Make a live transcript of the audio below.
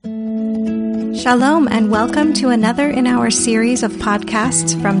Shalom and welcome to another in our series of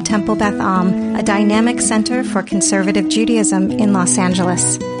podcasts from Temple Beth Am, a dynamic center for conservative Judaism in Los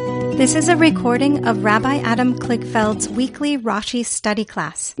Angeles. This is a recording of Rabbi Adam Kligfeld's weekly Rashi study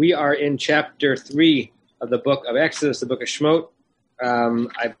class. We are in chapter 3 of the book of Exodus, the book of Shemot.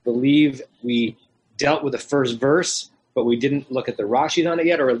 I believe we dealt with the first verse, but we didn't look at the Rashi on it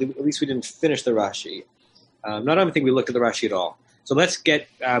yet, or at least we didn't finish the Rashi. I don't think we looked at the Rashi at all. So let's get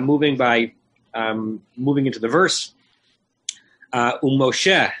moving by moving into the verse.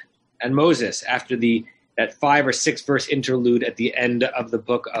 Moshe and Moses, after that 5 or 6 verse interlude at the end of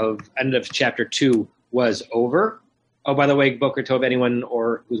chapter 2 was over. Oh, by the way, Boker Tov, anyone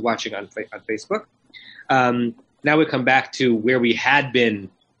or who's watching on Facebook. Now we come back to where we had been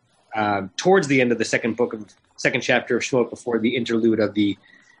towards the end of the second chapter of Shemot, before the interlude of the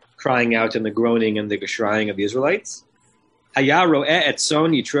crying out and the groaning and the geshrying of the Israelites. Haya ro'eh et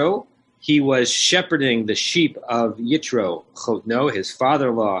son Yitro. He was shepherding the sheep of Yitro, Chotno, his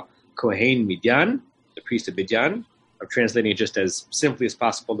father-in-law, Kohen Midyan, the priest of Midyan. I'm translating it just as simply as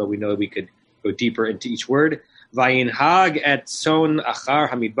possible, though we know we could go deeper into each word. Vayinhag et son achar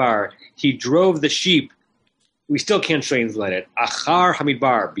hamidbar. He drove the sheep. We still can't translate it. Achar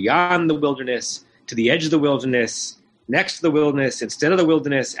hamidbar, beyond the wilderness, to the edge of the wilderness, next to the wilderness, instead of the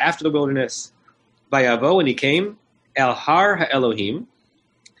wilderness, after the wilderness. Vayavo, and he came, El Har HaElohim,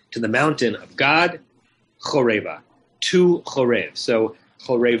 to the mountain of God, Choreva, to Chorev. So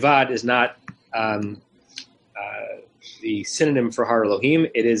Chorevad is not the synonym for Har Elohim.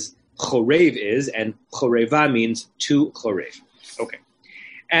 It is Chorev is, and Choreva means to Chorev. Okay.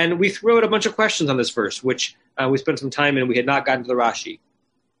 And we threw out a bunch of questions on this verse, which we spent some time in. We had not gotten to the Rashi.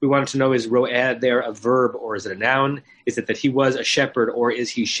 We wanted to know, is ro'eh there a verb or is it a noun? Is it that he was a shepherd or is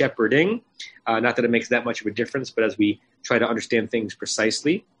he shepherding? Not that it makes that much of a difference, but as we try to understand things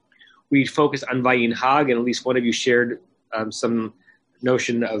precisely. We focused on Vayinhag, and at least one of you shared some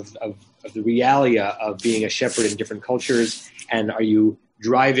notion of the realia of being a shepherd in different cultures. And are you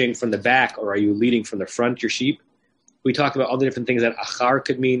driving from the back or are you leading from the front your sheep? We talked about all the different things that achar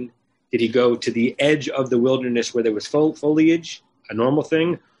could mean. Did he go to the edge of the wilderness where there was foliage, a normal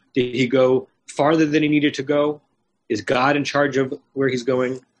thing? Did he go farther than he needed to go? Is God in charge of where he's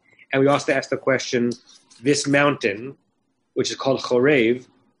going? And we also asked the question, this mountain, which is called Chorev,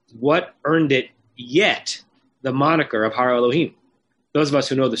 what earned it yet the moniker of Har Elohim? Those of us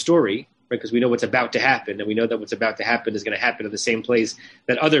who know the story, right, because we know what's about to happen, and we know that what's about to happen is going to happen in the same place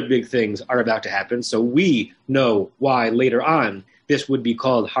that other big things are about to happen. So we know why later on this would be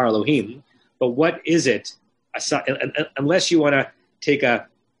called Har Elohim. But what is it? Unless you want to take a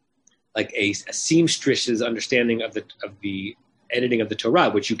seamstress's understanding of the editing of the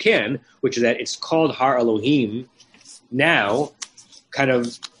Torah, which you can, which is that it's called Har Elohim now, kind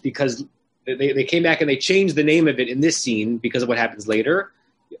of because they came back and they changed the name of it in this scene because of what happens later.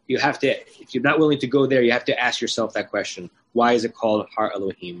 You have to, if you're not willing to go there, you have to ask yourself that question. Why is it called Har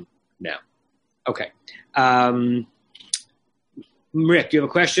Elohim now? Okay. Rick, do you have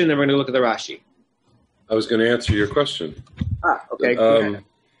a question? Then we're going to look at the Rashi. I was going to answer your question. Okay.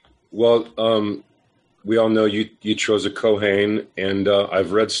 We all know you chose a Kohen, and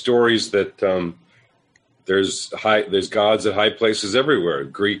I've read stories that there's gods at high places everywhere.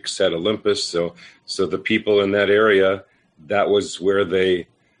 Greeks had Olympus, so the people in that area, that was where they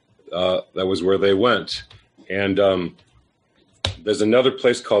went. And there's another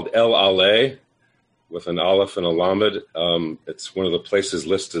place called El Ale, with an Aleph and a Lamed. It's one of the places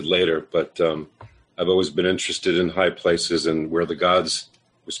listed later, but I've always been interested in high places and where the gods,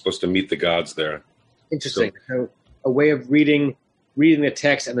 we're supposed to meet the gods there. Interesting. So a way of reading the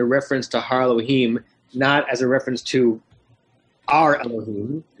text and the reference to Har Elohim, not as a reference to our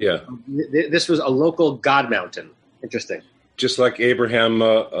Elohim. Yeah. This was a local god mountain. Interesting. Just like Abraham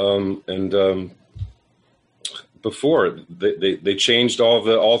and before, they changed all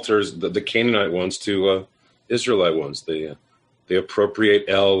the altars, the Canaanite ones, to Israelite ones. They appropriate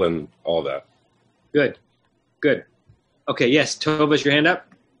El and all that. Good. Okay, yes, Tova, is your hand up?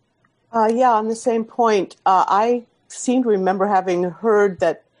 Yeah, on the same point, I seem to remember having heard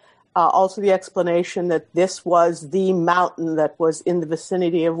that also the explanation that this was the mountain that was in the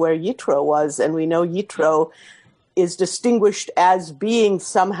vicinity of where Yitro was, and we know Yitro is distinguished as being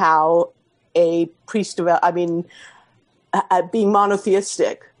somehow a priest of, being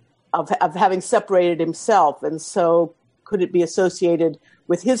monotheistic, of having separated himself, and so could it be associated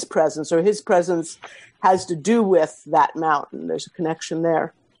with his presence, or his presence has to do with that mountain? There's a connection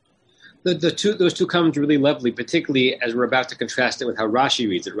there. Those two come really lovely, particularly as we're about to contrast it with how Rashi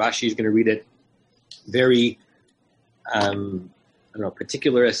reads it. Rashi is going to read it very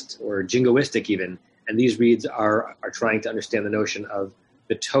particularist or jingoistic even. And these reads are trying to understand the notion of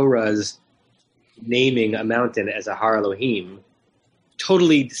the Torah's naming a mountain as a Har Elohim,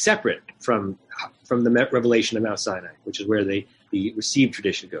 totally separate from the revelation of Mount Sinai, which is where the received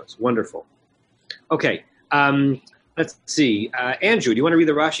tradition goes. Wonderful. Okay, let's see. Andrew, do you want to read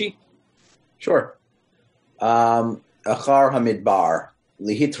the Rashi? Sure. Achar Hamidbar,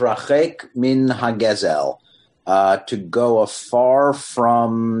 lihitrachek min hagezel, to go afar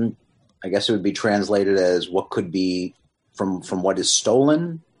from, I guess it would be translated as what could be from what is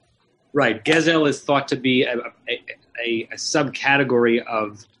stolen. Right. Gezel is thought to be a subcategory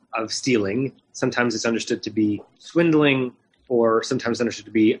of stealing. Sometimes it's understood to be swindling, or sometimes understood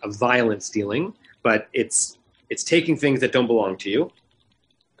to be a violent stealing. But it's taking things that don't belong to you.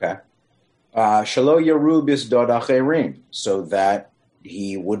 Okay. Shalo Yerub is dodacherim, so that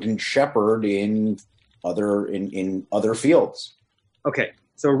he wouldn't shepherd in other fields. Okay.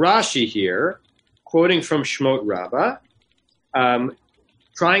 So Rashi here, quoting from Shmot Rabbah,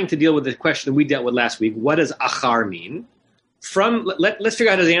 trying to deal with the question we dealt with last week. What does achar mean? Let's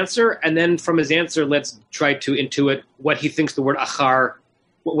figure out his answer, and then from his answer, let's try to intuit what he thinks the word achar,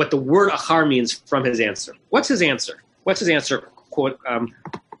 what the word achar means from his answer. What's his answer? Quote,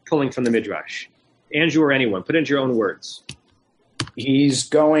 pulling from the Midrash. Andrew or anyone, put it into your own words. He's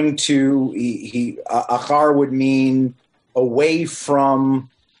going to, achar would mean away from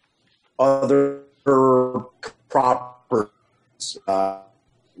other properties,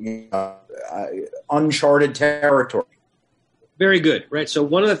 uncharted territory. Very good, right? So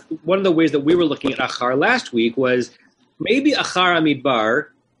one of the ways that we were looking at achar last week was maybe achar midbar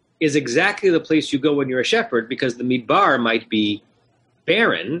is exactly the place you go when you're a shepherd, because the midbar might be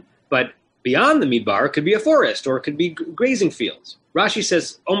barren, but beyond the midbar it could be a forest or it could be grazing fields. Rashi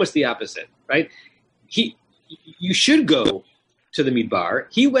says almost the opposite, right? You should go to the midbar.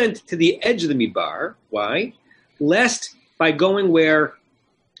 He went to the edge of the midbar. Why? Lest by going where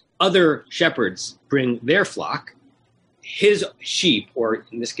other shepherds bring their flock, his sheep, or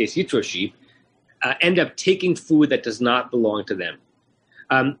in this case Yitro's sheep, end up taking food that does not belong to them.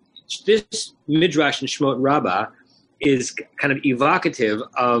 This Midrash in Shmot Rabbah is kind of evocative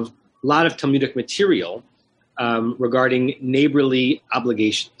of a lot of Talmudic material regarding neighborly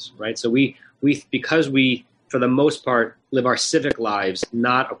obligations, right? So we because we, for the most part, live our civic lives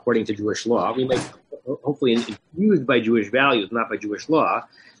not according to Jewish law. We may hopefully infused by Jewish values, not by Jewish law.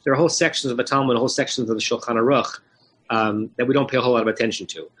 There are whole sections of the Talmud, whole sections of the Shulchan Aruch that we don't pay a whole lot of attention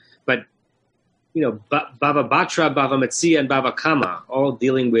to. But, Bava Batra, Bava Metzia, and Bava Kama, all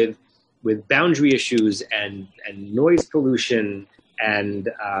dealing with boundary issues and noise pollution and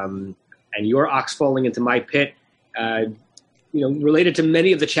your ox falling into my pit, related to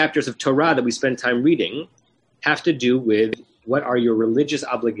many of the chapters of Torah that we spend time reading, have to do with what are your religious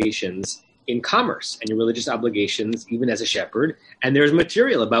obligations in commerce and your religious obligations even as a shepherd. And there's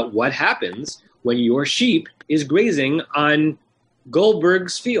material about what happens when your sheep is grazing on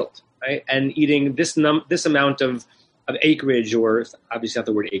Goldberg's field, right, and eating this amount of acreage, or obviously not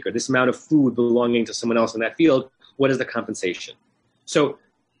the word acre, this amount of food belonging to someone else in that field. What is the compensation? So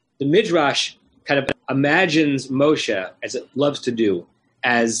the Midrash kind of imagines Moshe, as it loves to do,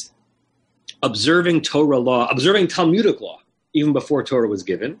 as observing Torah law, observing Talmudic law, even before Torah was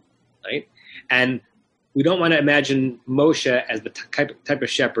given, right? And we don't want to imagine Moshe as the type of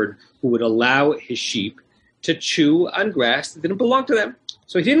shepherd who would allow his sheep to chew on grass that didn't belong to them.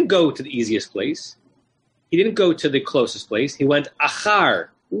 So he didn't go to the easiest place. He didn't go to the closest place. He went achar,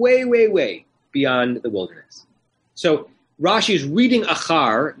 way, way, way beyond the wilderness. So Rashi is reading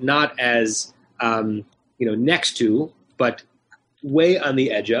achar not as next to, but way on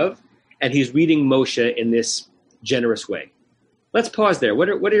the edge of, and he's reading Moshe in this generous way. Let's pause there. What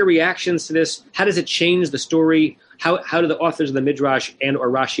are your reactions to this? How does it change the story? How do the authors of the Midrash and or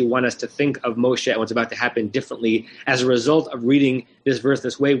Rashi want us to think of Moshe and what's about to happen differently as a result of reading this verse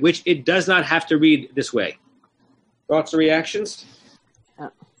this way, which it does not have to read this way? Thoughts or reactions?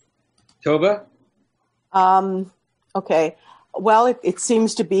 Tova? Okay. Well, it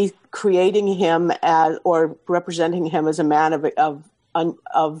seems to be creating him as, or representing him as a man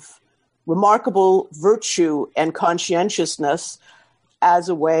of remarkable virtue and conscientiousness as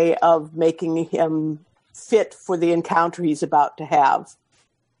a way of making him fit for the encounter he's about to have,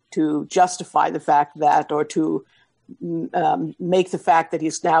 to justify the fact that, or to make the fact that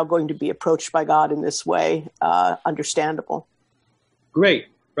he's now going to be approached by God in this way understandable. Great,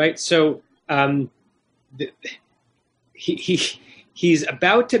 right? So he's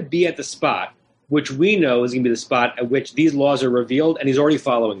about to be at the spot which we know is going to be the spot at which these laws are revealed, and he's already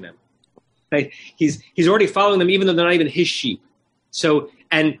following them. Right? He's already following them, even though they're not even his sheep. So,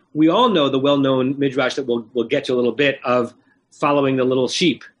 and we all know the well-known midrash that we'll get to a little bit of following the little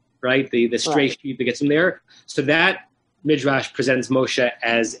sheep, right? The stray sheep that gets him there. So that midrash presents Moshe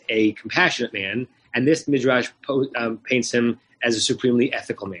as a compassionate man, and this midrash paints him as a supremely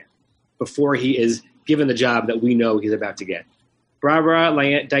ethical man before he is given the job that we know he's about to get. Barbara,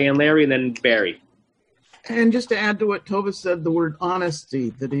 Diane, Larry, and then Barry. And just to add to what Tova said, the word honesty,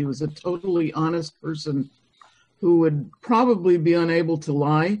 that he was a totally honest person who would probably be unable to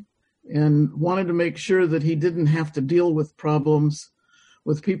lie and wanted to make sure that he didn't have to deal with problems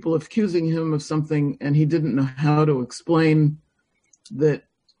with people accusing him of something, and he didn't know how to explain that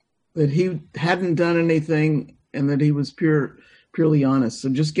he hadn't done anything and that he was purely honest. So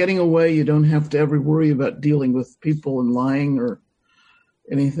just getting away, you don't have to ever worry about dealing with people and lying or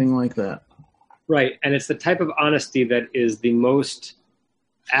anything like that. Right, and it's the type of honesty that is the most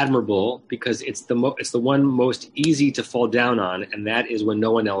admirable because it's the one most easy to fall down on, and that is when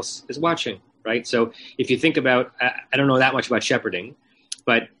no one else is watching, right? So if you think about, I don't know that much about shepherding,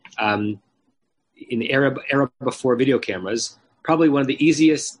 but in the era before video cameras, probably one of the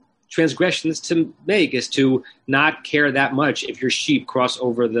easiest transgressions to make is to not care that much if your sheep cross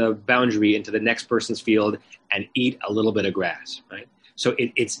over the boundary into the next person's field and eat a little bit of grass, right? So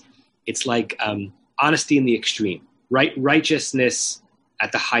it's like honesty in the extreme, right? Righteousness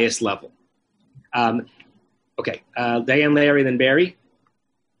at the highest level. Okay, Diane, Larry, then Barry.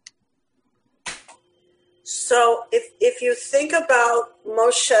 So if you think about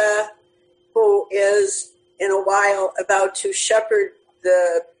Moshe, who is in a while about to shepherd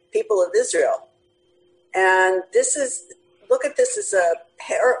the people of Israel, and look at this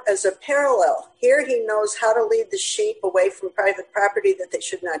as a parallel. Here he knows how to lead the sheep away from private property that they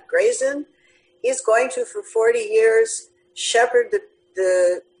should not graze in. He's going to, for 40 years, shepherd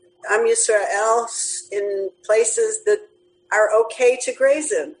the Am Yisrael in places that are okay to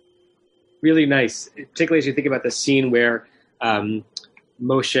graze in. Really nice, particularly as you think about the scene where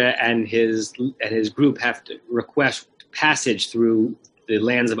Moshe and his group have to request passage through the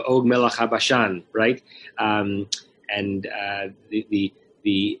lands of Og Melech HaBashan, right? And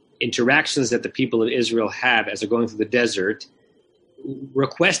the interactions that the people of Israel have as they're going through the desert,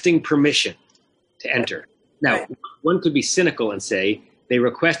 requesting permission to enter. Now, one could be cynical and say they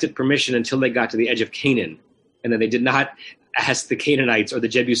requested permission until they got to the edge of Canaan, and then they did not ask the Canaanites or the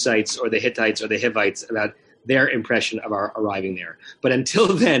Jebusites or the Hittites or the Hivites about their impression of our arriving there. But until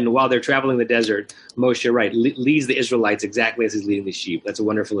then, while they're traveling the desert, Moshe, leads the Israelites exactly as he's leading the sheep. That's a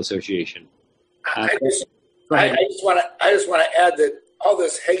wonderful association. I just want to add that all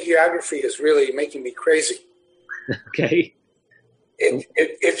this hagiography is really making me crazy. Okay.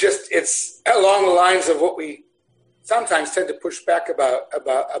 It's along the lines of what we sometimes tend to push back about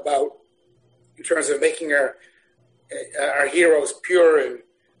in terms of making our heroes pure and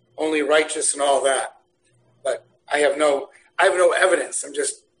only righteous and all that. But I have no evidence. I'm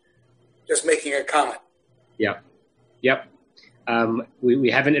just making a comment. Yep. We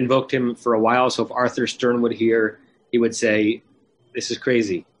haven't invoked him for a while, so if Arthur Stern would hear, he would say, "This is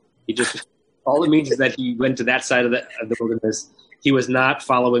crazy." All it means is that he went to that side of the wilderness. He was not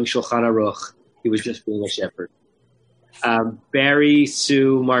following Shulchan Aruch. He was just being a shepherd. Barry,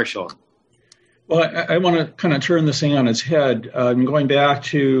 Sue, Marshall. Well, I want to kind of turn this thing on its head. Going back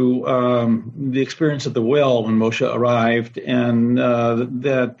to the experience at the well when Moshe arrived, and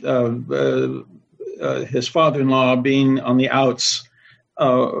his father-in-law being on the outs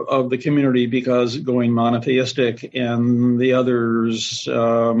of the community because going monotheistic, and the others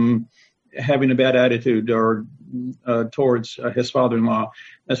having a bad attitude towards his father-in-law.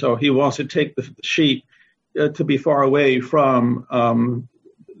 And so he wants to take the sheep to be far away from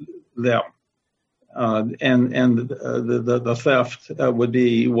them. And the theft would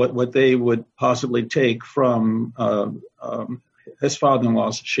be what they would possibly take from his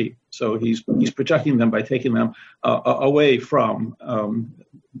father-in-law's sheep. So he's protecting them by taking them away from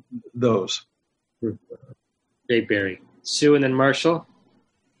those. Great, Barry. Sue and then Marshall.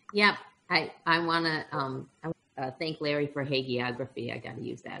 Yep. I want to thank Larry for hagiography. I got to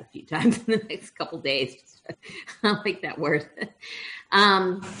use that a few times in the next couple days. I like that word.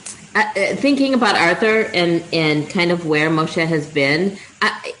 Thinking about Arthur and kind of where Moshe has been,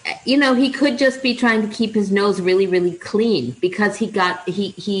 he could just be trying to keep his nose really, really clean because he got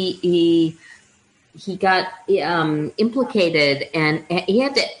implicated, and he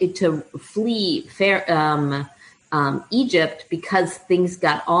had to flee Egypt because things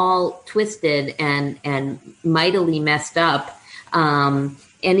got all twisted and mightily messed up, and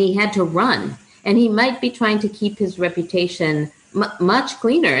he had to run. And he might be trying to keep his reputation much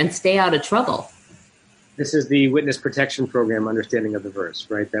cleaner and stay out of trouble. This is the witness protection program understanding of the verse,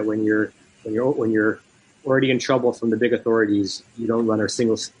 right? That when you're already in trouble from the big authorities, you don't run a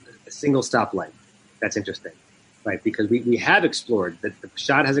single stoplight. That's interesting, right? Because we have explored, that the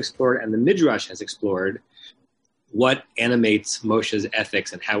Pshat has explored and the Midrash has explored what animates Moshe's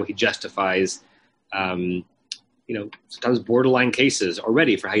ethics and how he justifies, sometimes borderline cases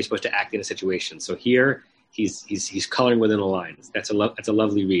already for how you're supposed to act in a situation. So here he's coloring within the lines. That's a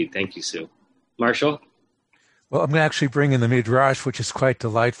lovely read. Thank you, Sue. Marshall? Well, I'm going to actually bring in the Midrash, which is quite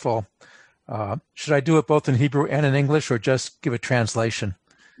delightful. Should I do it both in Hebrew and in English, or just give a translation?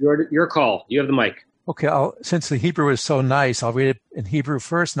 Your call. You have the mic. Okay, since the Hebrew is so nice, I'll read it in Hebrew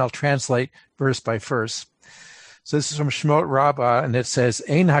first, and I'll translate verse by verse. So this is from Shemot Rabbah, and it says,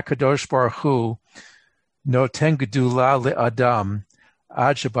 Ein HaKadosh Baruch Hu noten gedula le'adam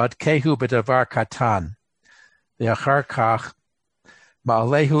ad shebadkehu b'davar katan ve'achar kach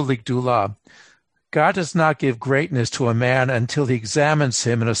ma'alehu ligdula. God does not give greatness to a man until he examines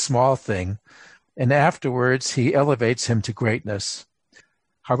him in a small thing, and afterwards he elevates him to greatness.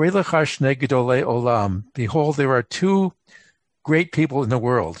 Harei lecha shnei gedolei olam. Behold, there are two great people in the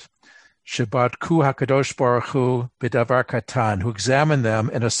world. Shebadku HaKadosh Baruch Hu b'davar katan, who examine them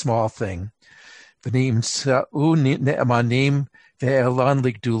in a small thing. V'nimtza'u ne'emanim ve'elan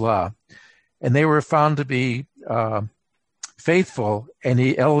ligdula. And they were found to be faithful, and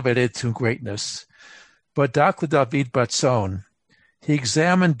he elevated to greatness. But Dak David Batzon, he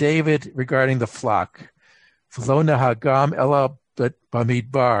examined David regarding the flock. V'lo nahagam ela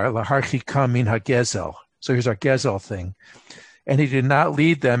bamidbar laharchikam min hagezel. So here's our gezel thing. And he did not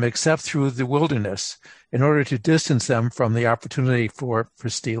lead them except through the wilderness in order to distance them from the opportunity for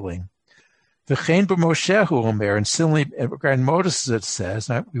stealing. V'chein b'Moshehu omer, and similarly regarding Moses it says,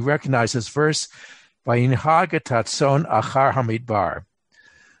 and we recognize this verse, Vayinhag etatzon achar hamidbar,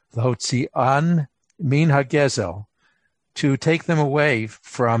 l'hotzi'an min hagezel, to take them away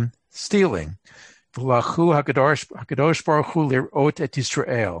from stealing. V'lachu hakadosh baruch hu lirot et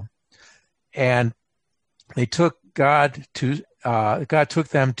Yisrael, and they took God took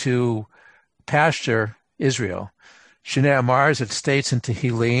them to pasture Israel. Shnei Amar, as it states in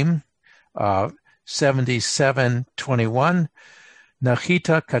Tehillim 77:21,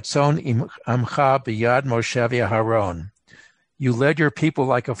 Nachita katzon amcha biyad Moshe v'Aharon. You led your people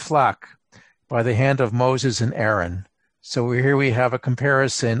like a flock by the hand of Moses and Aaron. So here we have a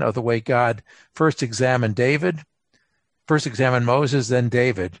comparison of the way God first examined Moses, then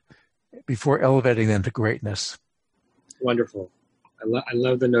David, before elevating them to greatness. Wonderful. I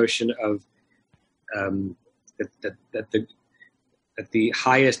love the notion of that the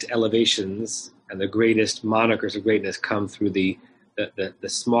highest elevations and the greatest monikers of greatness come through the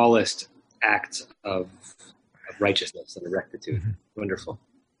smallest acts of righteousness and rectitude. Mm-hmm. Wonderful.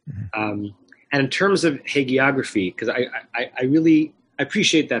 Mm-hmm. And in terms of hagiography, because I really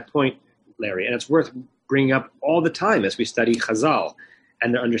appreciate that point, Larry, and it's worth bringing up all the time as we study Chazal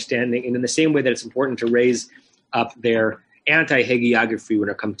and their understanding, and in the same way that it's important to raise up their anti-hagiography when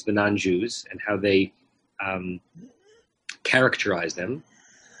it comes to the non-Jews and how they characterize them.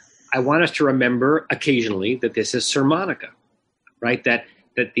 I want us to remember occasionally that this is sermonica, right? That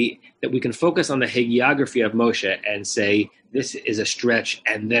we can focus on the hagiography of Moshe and say this is a stretch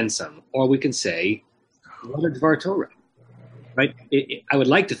and then some, or we can say what a Dvar Torah, right? I would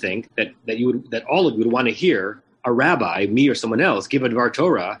like to think that all of you would want to hear a rabbi, me or someone else, give a Dvar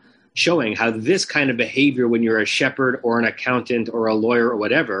Torah showing how this kind of behavior when you're a shepherd or an accountant or a lawyer or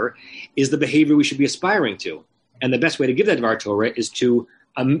whatever is the behavior we should be aspiring to. And the best way to give that Dvar Torah is to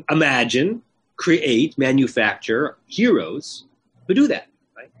imagine, create, manufacture heroes who do that.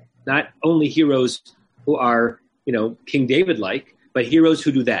 Right? Not only heroes who are, King David-like, but heroes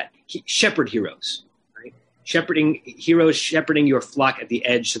who do that. Shepherd heroes, right? Shepherding your flock at the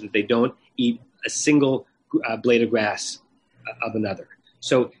edge so that they don't eat a single blade of grass of another.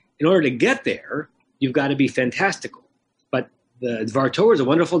 So in order to get there, you've got to be fantastical. But the Dvar Torah is a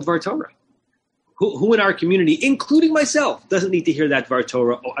wonderful Dvar Torah. Who in our community, including myself, doesn't need to hear that Dvar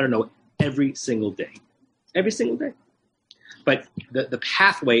Torah, every single day? Every single day. But the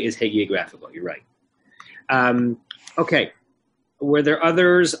pathway is hagiographical, you're right. Okay. Were there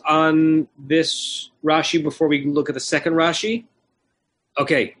others on this Rashi before we look at the second Rashi?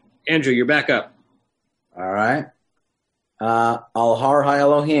 Okay. Andrew, you're back up. All right. Al Har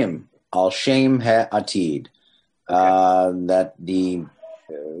HaElohim, Al Shem HaAtid. That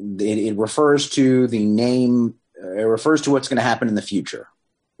it refers to the name, it refers to what's going to happen in the future.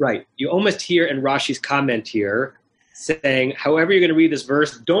 Right. You almost hear in Rashi's comment here saying, however you're going to read this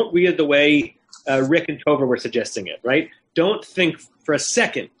verse, don't read it the way Rick and Tova were suggesting it, right? Don't think for a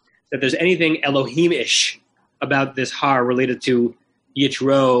second that there's anything Elohim-ish about this har related to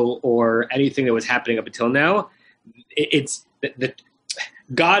Yitro or anything that was happening up until now. It's the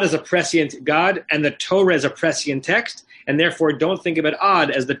God is a prescient God, and the Torah is a prescient text, and therefore don't think about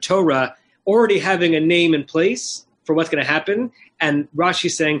Ad as the Torah already having a name in place for what's going to happen. And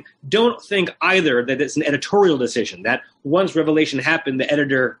Rashi's saying, don't think either that it's an editorial decision, that once Revelation happened, the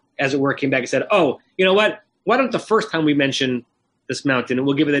editor, as it were, came back and said, oh, you know what? Why don't the first time we mention this mountain, and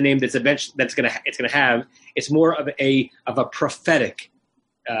we'll give it the name that's it's going to have. It's more of a prophetic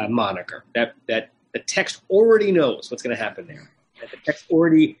moniker that the text already knows what's going to happen there. That the text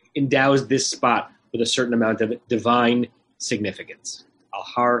already endows this spot with a certain amount of divine significance.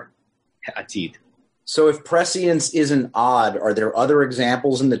 Al-Har Ha'atid. So if prescience isn't odd, are there other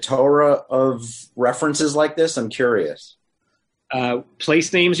examples in the Torah of references like this? I'm curious.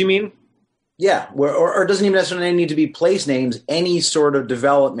 Place names, you mean? Yeah, or it doesn't even necessarily need to be place names, any sort of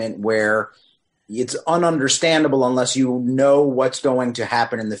development where it's ununderstandable unless you know what's going to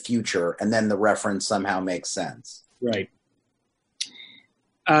happen in the future, and then the reference somehow makes sense. Right.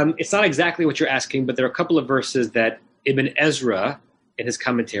 It's not exactly what you're asking, but there are a couple of verses that Ibn Ezra, in his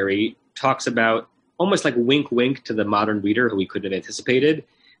commentary, talks about almost like wink-wink to the modern reader who we couldn't have anticipated.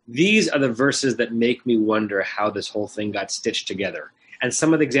 These are the verses that make me wonder how this whole thing got stitched together. And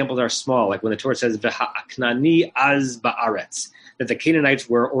some of the examples are small, like when the Torah says, V'ha'aknani az ba'aretz, that the Canaanites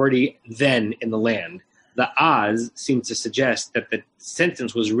were already then in the land. The az seems to suggest that the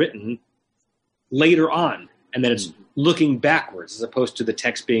sentence was written later on, and that it's looking backwards as opposed to the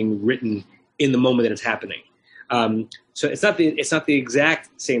text being written in the moment that it's happening. So it's not the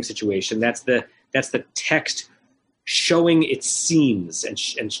exact same situation. That's the text showing its seams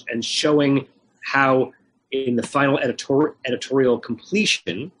and showing how in the final editorial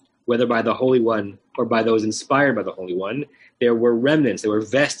completion, whether by the Holy One or by those inspired by the Holy One, there were remnants, there were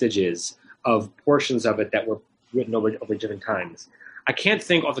vestiges of portions of it that were written over different times. I can't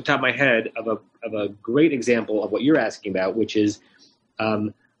think off the top of my head of a great example of what you're asking about, which is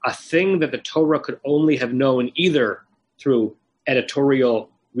a thing that the Torah could only have known either through editorial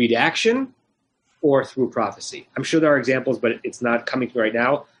redaction or through prophecy. I'm sure there are examples, but it's not coming to me right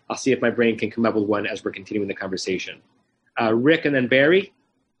now. I'll see if my brain can come up with one as we're continuing the conversation. Rick and then Barry.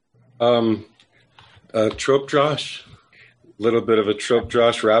 Trope drosh, a little bit of a trope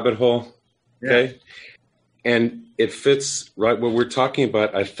drosh rabbit hole. Okay. Yeah. And it fits right what we're talking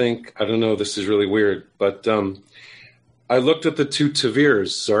about. I don't know, this is really weird, but I looked at the two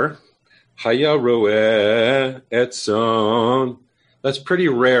tavirs, sir. Haya roeh etzon. That's pretty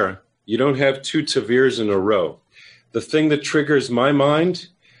rare. You don't have two tavirs in a row. The thing that triggers my mind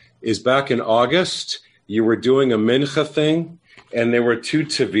is back in August, you were doing a mincha thing, and there were two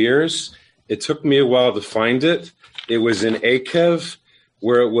tavirs. It took me a while to find it. It was in Akev,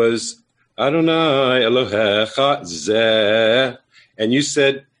 where it was Adonai Elohecha Zeh, and you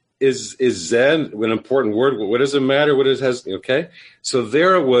said, is Zeh an important word? What does it matter? What it has? Okay, so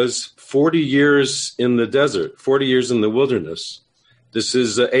there it was, 40 years in the desert, 40 years in the wilderness. This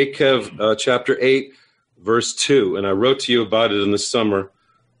is Akev, chapter 8, verse 2, and I wrote to you about it in the summer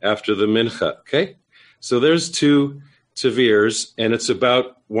after the mincha, okay? So there's two tavirs, and it's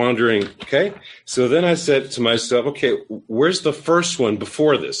about wandering, okay? So then I said to myself, okay, where's the first one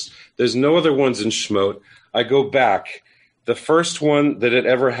before this? There's no other ones in Shemot. I go back. The first one that had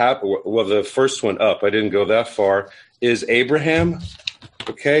ever happened, well, the first one up, I didn't go that far, is Abraham,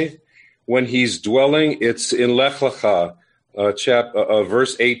 okay? When he's dwelling, it's in Lech Lecha,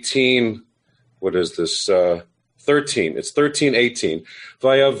 verse 18, what is this, 13. It's 13:18.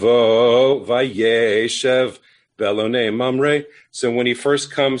 Vayavo vayeshev belone mamre. So when he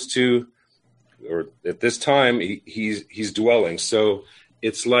first comes to, or at this time, he's dwelling. So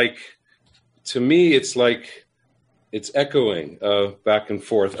it's like, to me, it's like it's echoing back and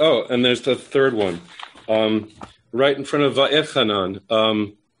forth. Oh, and there's the third one, right in front of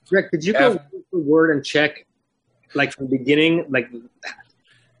Va'echanan. Rick, did you go the word and check, like from the beginning, like?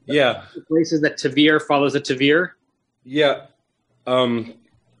 Yeah. Places that Tavir follows a Tavir? Yeah.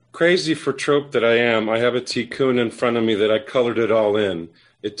 Crazy for trope that I am, I have a tikkun in front of me that I colored it all in.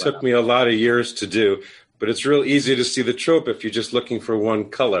 It took me a lot of years to do, but it's real easy to see the trope if you're just looking for one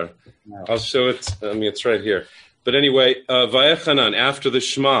color. Wow. I'll show it. It's right here. But anyway, Va'echanan, after the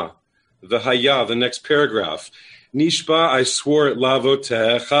Shema, the Haya, the next paragraph. Nishba, I swore at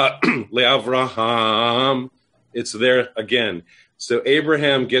Lavotecha, Le'Avraham. It's there again. So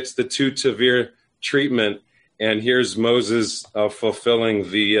Abraham gets the two Tavir treatment, and here's Moses fulfilling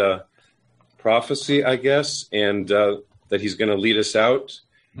the prophecy, I guess, and that he's going to lead us out,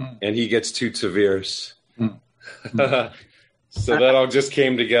 and he gets two Tavirs. So that all just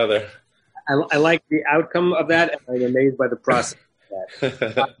came together. I like the outcome of that, and I'm amazed by the process of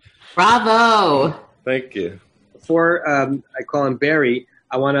that. Bravo. Thank you. Before I call him Barry,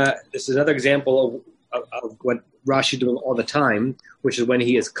 this is another example of what Rashi is doing all the time, which is when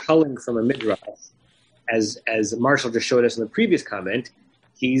he is culling from a midrash, as Marshall just showed us in the previous comment,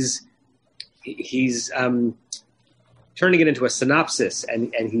 he's turning it into a synopsis,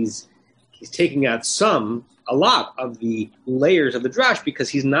 and he's taking out a lot of the layers of the drash, because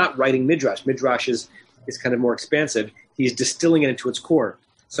he's not writing midrash. Midrash is kind of more expansive. He's distilling it into its core.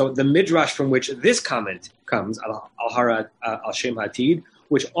 So the midrash from which this comment comes, al-Hara al-Shem Hatid,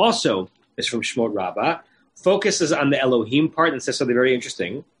 which also is from Shemot Rabbah, focuses on the Elohim part and says something very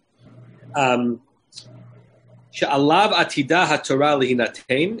interesting. She'alav atidah haTorah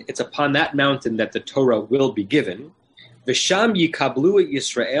lihinatein. It's upon that mountain that the Torah will be given. V'sham yikablu et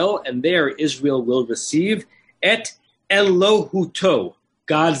Yisrael, and there Israel will receive et Elohuto,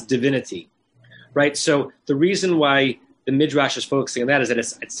 God's divinity. Right? So the reason why the Midrash is focusing on that is that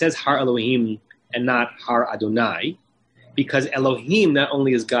it says Har Elohim and not Har Adonai, because Elohim not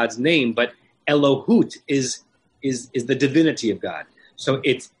only is God's name, but Elohut is the divinity of God. So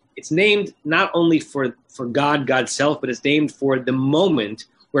it's named not only for God, God's self, but it's named for the moment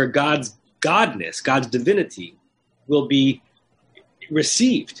where God's godness, God's divinity, will be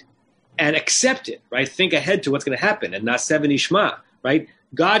received and accepted, right? Think ahead to what's going to happen. And Naseh v'nishma, right?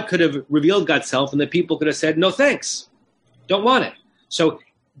 God could have revealed God's self, and the people could have said, no thanks, don't want it. So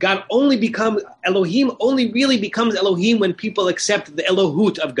Elohim only really becomes Elohim when people accept the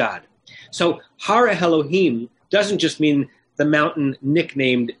Elohut of God. So Har Elohim doesn't just mean the mountain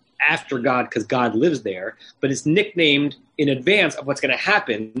nicknamed after God because God lives there, but it's nicknamed in advance of what's going to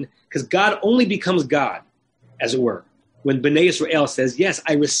happen, because God only becomes God, as it were, when Bnei Israel says, yes,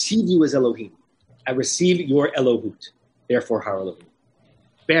 I receive you as Elohim. I receive your Elohut. Therefore, Har Elohim.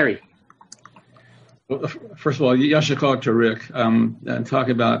 Barry. Well, first of all, Yashikar to Rick, and talk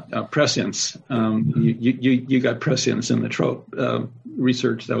about prescience. You got prescience in the trope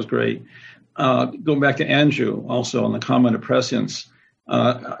research. That was great. Going back to Andrew, also on the comment of prescience.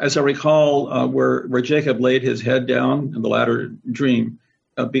 As I recall, where Jacob laid his head down in the latter dream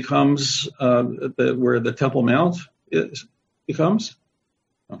becomes where the Temple Mount becomes.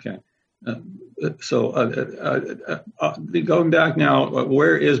 Okay. So going back now,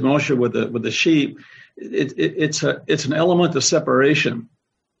 where is Moshe with the sheep? It's an element of separation.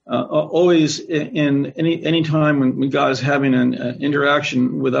 Always in any time when God is having an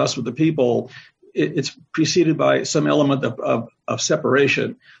interaction with us, with the people, it's preceded by some element of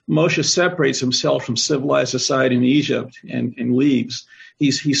separation. Moshe separates himself from civilized society in Egypt and leaves.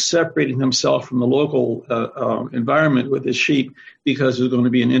 He's separating himself from the local environment with his sheep because there's going to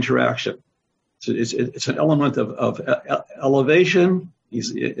be an interaction. So it's an element of elevation.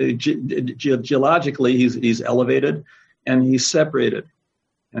 Geologically he's elevated, and he's separated,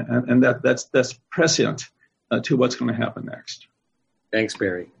 and that's prescient to what's going to happen next. Thanks,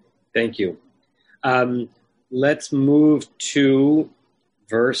 Barry. Thank you. Let's move to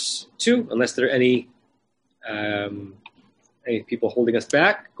verse 2, unless there are any people holding us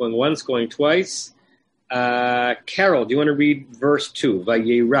back, going once, going twice. Carol, do you want to read verse 2,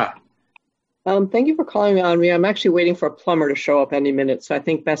 Vayera? Thank you for calling me on me. I'm actually waiting for a plumber to show up any minute, so I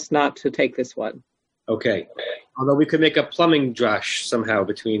think best not to take this one. Okay. Although we could make a plumbing drash somehow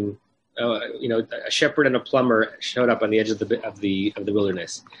between, a shepherd and a plumber showed up on the edge of the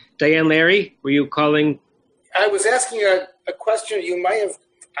wilderness. Diane Larry, were you calling? I was asking a question. You might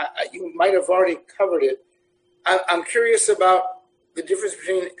have already covered it. I'm curious about the difference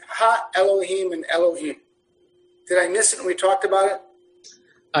between Ha Elohim and Elohim. Did I miss it when we talked about it?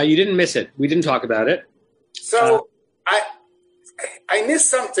 You didn't miss it. We didn't talk about it. So I missed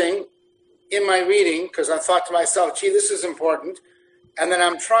something in my reading because I thought to myself, gee, this is important. And then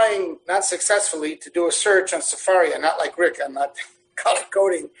I'm trying, not successfully, to do a search on Sefaria, not like Rick. I'm not color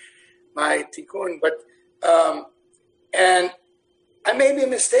coding my tikkun, but and I may be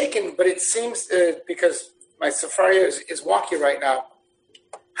mistaken, but it seems because my Sefaria is wonky right now.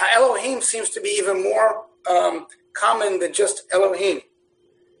 Ha-Elohim seems to be even more common than just Elohim.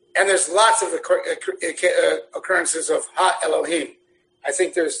 And there's lots of occurrences of Ha-Elohim. I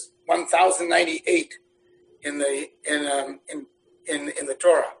think there's 1,098 in the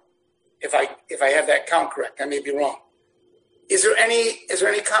Torah. If I have that count correct, I may be wrong. Is there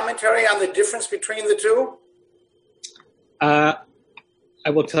any commentary on the difference between the two? I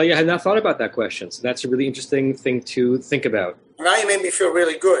will tell you, I had not thought about that question. So that's a really interesting thing to think about. Now you made me feel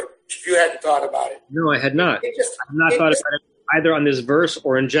really good if you hadn't thought about it. No, I had not. I have not thought about it either on this verse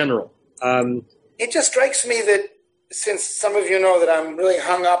or in general. It just strikes me that since some of you know that I'm really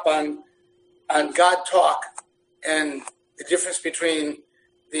hung up on God talk and the difference between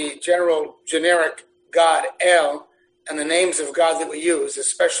the generic God, El, and the names of God that we use,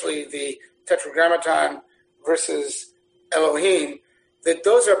 especially the Tetragrammaton versus Elohim, that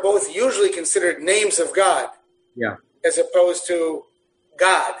those are both usually considered names of God, as opposed to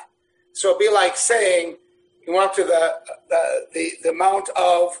God. So it'd be like saying you went to the mount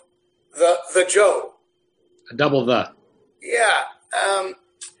of the Joe. A double the. Yeah.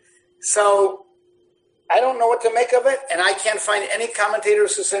 So I don't know what to make of it, and I can't find any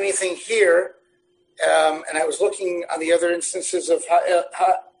commentators who say anything here. And I was looking on the other instances of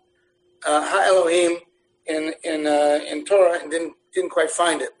Ha-Elohim in Torah and didn't quite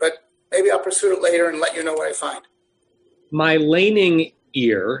find it. But maybe I'll pursue it later and let you know what I find. My laning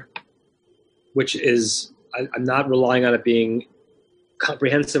ear, which is, I'm not relying on it being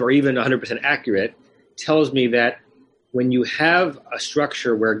comprehensive or even 100% accurate, tells me that when you have a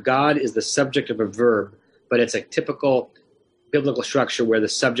structure where God is the subject of a verb, but it's a typical biblical structure where the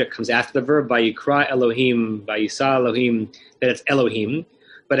subject comes after the verb, Vayikra Elohim, Vayisa Elohim, then it's Elohim.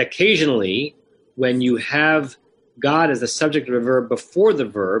 But occasionally, when you have God as the subject of a verb before the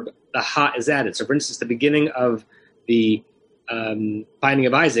verb, the ha is added. So for instance, the beginning of the finding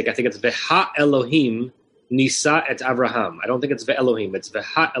of Isaac, I think it's Veha Elohim Nisa et Avraham. I don't think it's Ve Elohim, it's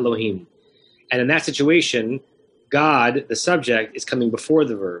Veha Elohim. And in that situation, God, the subject, is coming before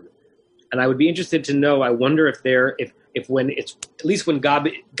the verb. And I would be interested to know, I wonder if when it's, at least when God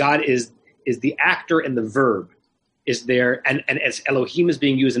is the actor and the verb is there, and as Elohim is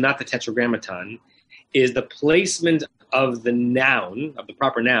being used and not the Tetragrammaton, is the placement of the noun, of the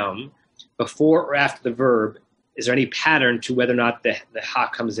proper noun, before or after the verb, is there any pattern to whether or not the ha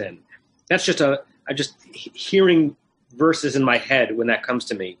comes in? That's just I'm just hearing verses in my head when that comes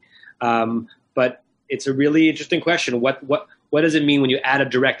to me. But it's a really interesting question. What does it mean when you add a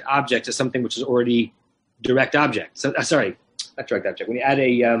direct object to something which is already direct object? So, sorry, not direct object. When you add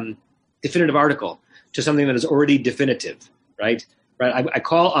a definitive article to something that is already definitive, right? I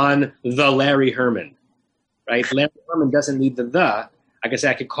call on the Larry Herman, right? Larry Herman doesn't need the. I guess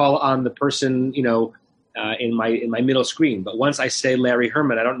I could call on the person, in my middle screen. But once I say Larry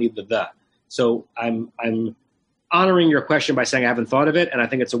Herman, I don't need the. So I'm honoring your question by saying I haven't thought of it, and I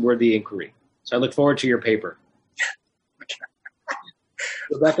think it's a worthy inquiry. So I look forward to your paper.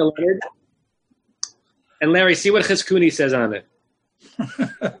 Rebecca Leonard. And Larry, see what Chizkuni says on it.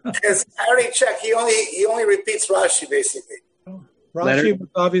 Because I already checked. He only repeats Rashi, basically. Rashi Leonard? was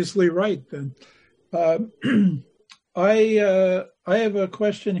obviously right then. I have a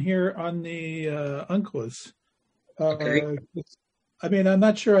question here on the Onkelos. Okay. I mean, I'm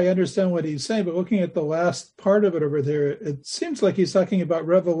not sure I understand what he's saying, but looking at the last part of it over there, it seems like he's talking about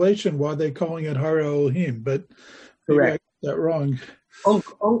revelation while they're calling it Har Elohim, but maybe I got that wrong.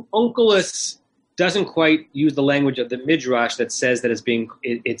 Onkelos doesn't quite use the language of the Midrash that says that it's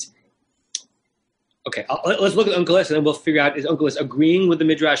okay. Let's look at Onkelos and then we'll figure out, is Onkelos agreeing with the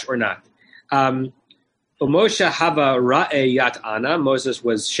Midrash or not? Moshe hava ra'e yat ana. Moses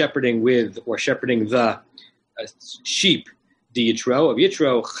was shepherding the sheep. De Yitro, of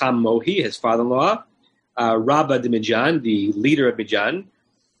Yitro, Cham Mohi, his father-in-law, Rabba de Midian, the leader of Midian.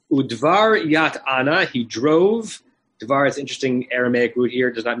 Udvar Yat Ana, he drove. Dvar is interesting Aramaic root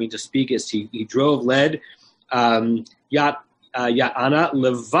here, does not mean to speak, is he drove, led. Yat Ana,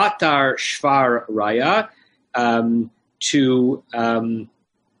 Levatar Shvar Raya, to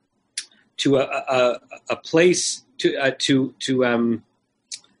a place, to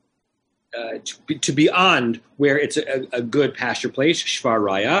beyond where it's a good pasture place, Shvar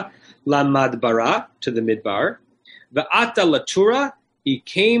Raya, La Madbara, to the Midbar. Va'ata Latura, he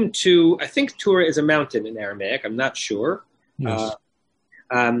came to, I think Tura is a mountain in Aramaic, I'm not sure. Yes.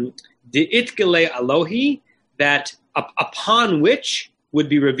 The Itkele Alohi, that upon which would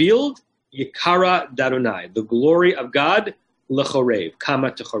be revealed Yikara Darunai, the glory of God, Lechorev,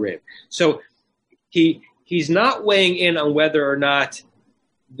 Kama to Chorev. So he's not weighing in on whether or not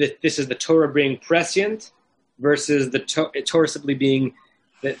this is the Torah being prescient versus the Torah simply being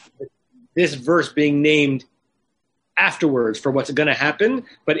this verse being named afterwards for what's going to happen,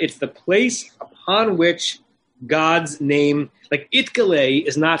 but it's the place upon which God's name, like Itkele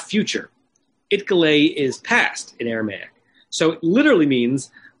is not future. Itkele is past in Aramaic. So it literally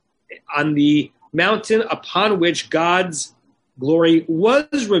means on the mountain upon which God's glory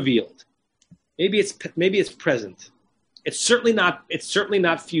was revealed. Maybe it's present. It's certainly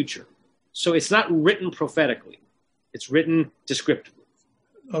not future. So it's not written prophetically. It's written descriptively.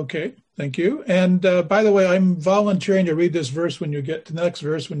 Okay, thank you. And by the way, I'm volunteering to read this verse when you get to the next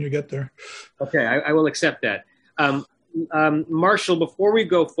verse when you get there. Okay, I will accept that. Marshall, before we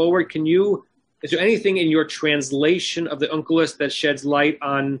go forward, is there anything in your translation of the Onkelos that sheds light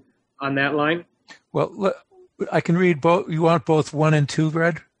on that line? Well, I can read both. You want both 1 and 2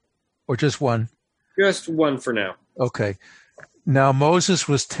 read, or just 1? Just 1 for now. Okay. Now Moses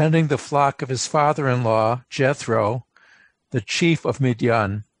was tending the flock of his father-in-law, Jethro, the chief of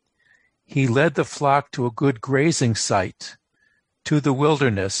Midian. He led the flock to a good grazing site, to the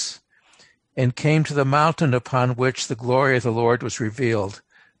wilderness, and came to the mountain upon which the glory of the Lord was revealed,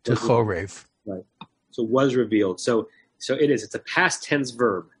 to Chorev. Right. So was revealed. So it is. It's a past tense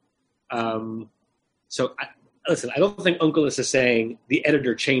verb. Listen, I don't think Onkelos is saying the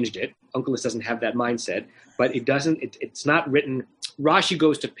editor changed it. Onkelos doesn't have that mindset, but it doesn't. It's not written. Rashi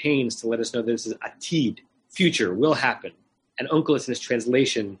goes to pains to let us know this is atid, future, will happen, and Onkelos in his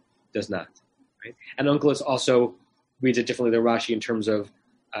translation does not. Right? And Onkelos also reads it differently than Rashi in terms of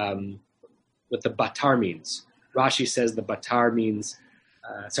what the batar means. Rashi says the batar means,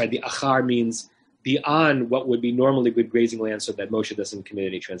 the achar means beyond what would be normally good grazing land so that Moshe doesn't commit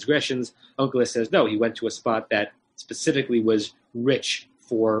any transgressions. Onkelos says, no, he went to a spot that specifically was rich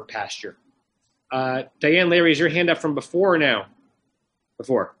for pasture. Diane, Larry, is your hand up from before or now?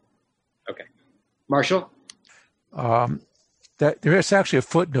 Before. Okay. Marshall? There is actually a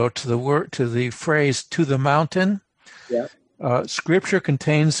footnote to the phrase "to the mountain." Yeah. Scripture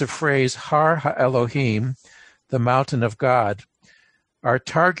contains the phrase "Har HaElohim," the mountain of God. Our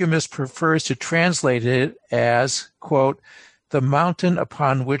Targumist prefers to translate it as, quote, the mountain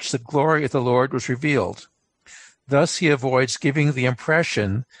upon which the glory of the Lord was revealed. Thus he avoids giving the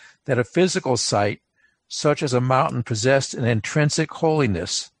impression that a physical site, such as a mountain, possessed an intrinsic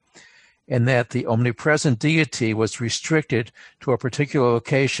holiness, and that the omnipresent deity was restricted to a particular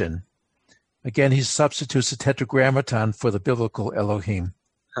location. Again, he substitutes the tetragrammaton for the biblical Elohim.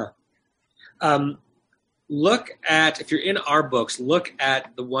 Look at, if you're in our books, look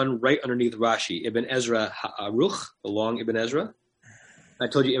at the one right underneath Rashi, Ibn Ezra Ha'aruch, the long Ibn Ezra. I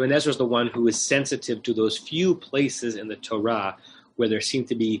told you Ibn Ezra is the one who is sensitive to those few places in the Torah where there seem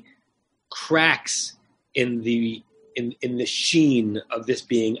to be cracks in the sheen of this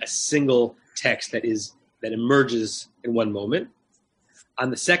being a single text that emerges in one moment. On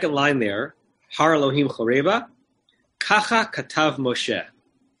the second line there, Har Elohim Choreva, Kacha Katav Moshe.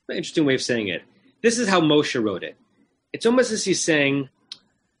 An interesting way of saying it. This is how Moshe wrote it. It's almost as he's saying,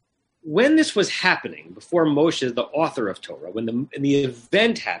 when this was happening, before Moshe is the author of Torah, when the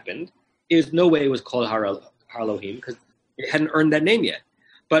event happened, there's no way it was called Har Elohim because it hadn't earned that name yet.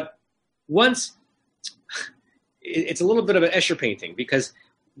 But once, it's a little bit of an Escher painting because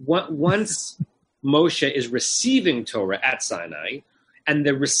once Moshe is receiving Torah at Sinai, and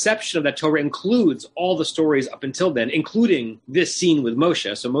the reception of that Torah includes all the stories up until then, including this scene with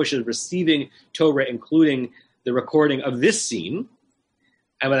Moshe. So Moshe is receiving Torah, including the recording of this scene.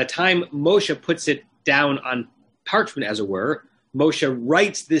 And by the time Moshe puts it down on parchment, as it were, Moshe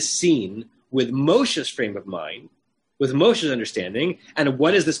writes this scene with Moshe's frame of mind, with Moshe's understanding. And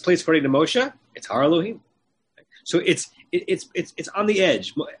what is this place according to Moshe? It's Har Elohim. So it's on the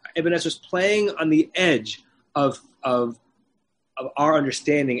edge. Ibn Ezra's playing on the edge of our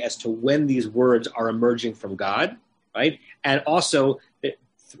understanding as to when these words are emerging from God, right? And also,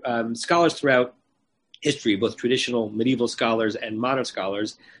 scholars throughout history, both traditional medieval scholars and modern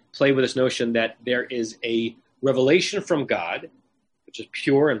scholars, play with this notion that there is a revelation from God, which is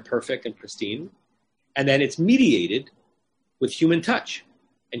pure and perfect and pristine, and then it's mediated with human touch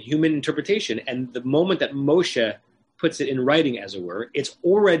and human interpretation. And the moment that Moshe puts it in writing, as it were, it's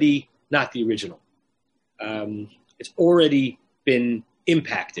already not the original. It's already been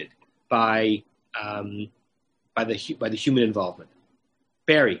impacted by the human involvement.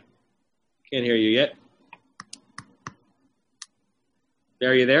 Barry, can't hear you yet.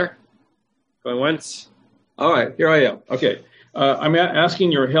 Barry, you there? Going once? All right, here I am. Okay. I'm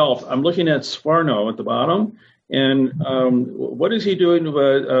asking your help. I'm looking at Sforno at the bottom, and what is he doing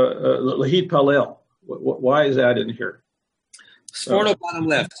with Lahid Palel? Why is that in here? Sforno, bottom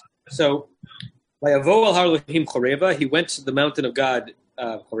left. So, by Avo al Har Elohim Choreva, he went to the mountain of God,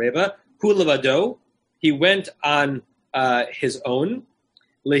 Choreva. Hu levado, he went on his own.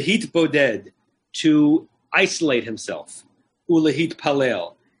 Lehit boded, to isolate himself. Ulehit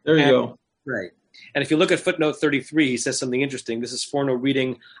palel. There you go. Right. And if you look at footnote 33, he says something interesting. This is Sforno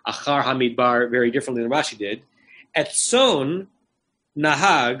reading Achar Hamidbar very differently than Rashi did. Etzon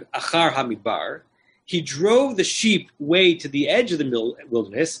nahag Achar Hamidbar. He drove the sheep way to the edge of the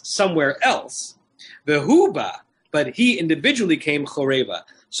wilderness, somewhere else. Vehuba, but he individually came Choreva.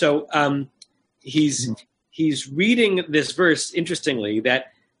 So he's reading this verse, interestingly,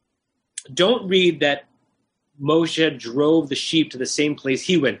 that don't read that Moshe drove the sheep to the same place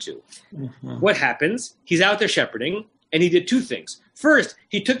he went to. Mm-hmm. What happens? He's out there shepherding, and he did two things. First,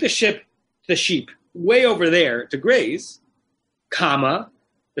 he took the sheep way over there to graze, comma.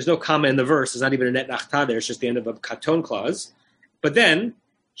 There's no comma in the verse. There's not even a net nachta there. It's just the end of a katon clause. But then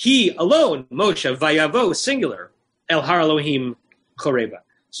he alone, Moshe, vayavo, singular, el har Elohim choreva.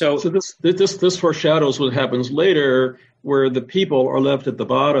 So this foreshadows what happens later, where the people are left at the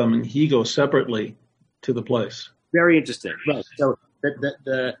bottom and he goes separately to the place. Very interesting. Right. So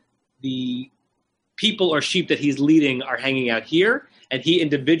the people or sheep that he's leading are hanging out here, and he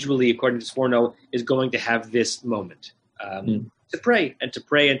individually, according to Sforno, is going to have this moment to pray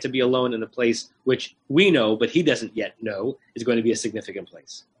and to be alone in a place which we know, but he doesn't yet know, is going to be a significant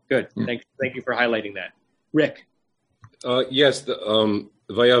place. Good. Thank you for highlighting that. Rick? Yes,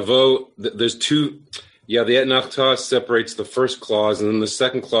 Vayavo, there's two. Yeah, the Et Nachta separates the first clause, and then the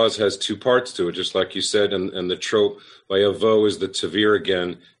second clause has two parts to it, just like you said, and the trope, Vayavo, is the Tavir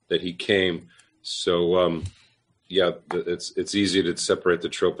again, that he came. So, it's easy to separate the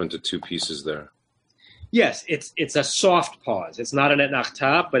trope into two pieces there. Yes, it's a soft pause. It's not an Et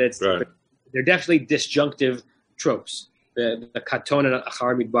Nachta, but right. They're definitely disjunctive tropes. The Katon and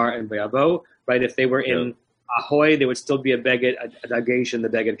Achar Midbar and Vayavo, right? If they were in Ahoy, there would still be a Beged, a Dagesh, and the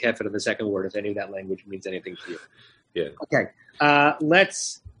Beged Kefet in the second word, if any of that language means anything to you. Yeah. Okay.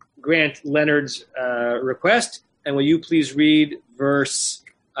 Let's grant Leonard's request, and will you please read verse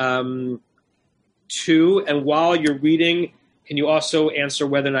 2? And while you're reading, can you also answer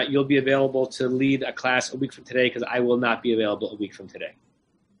whether or not you'll be available to lead a class a week from today? Because I will not be available a week from today.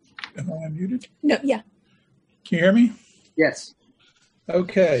 Am I unmuted? No, yeah. Can you hear me? Yes.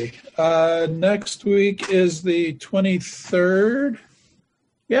 Okay. Next week is the 23rd.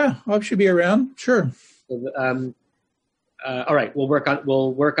 Yeah, I should be around. Sure. All right. We'll work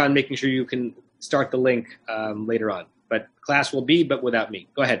on making sure you can start the link later on. But class will be, but without me.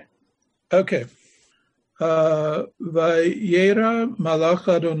 Go ahead. Okay. Vayera malach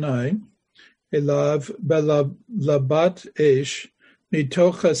Adonai elav belabat esh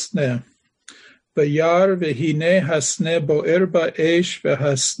mitoch hasneh. Vayar v'hine hasne bo'er ba'esh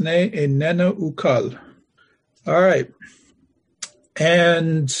v'hasne enena ukal. All right.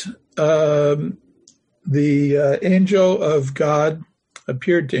 And the angel of God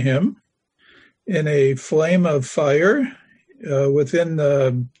appeared to him in a flame of fire within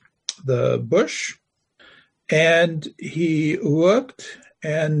the bush. And he looked,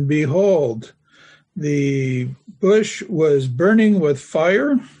 and behold, the bush was burning with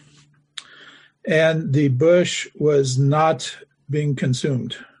fire, and the bush was not being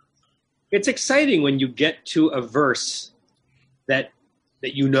consumed. It's exciting when you get to a verse that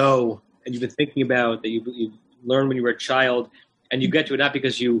you know and you've been thinking about, that you learned when you were a child, and you get to it not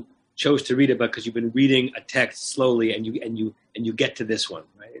because you chose to read it, but because you've been reading a text slowly, and you get to this one.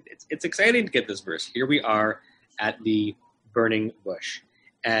 Right? It's exciting to get this verse. Here we are at the burning bush,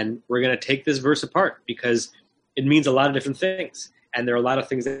 and we're going to take this verse apart because it means a lot of different things, and there are a lot of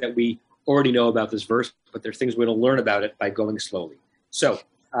things that we already know about this verse, but there's things we're going to learn about it by going slowly. So,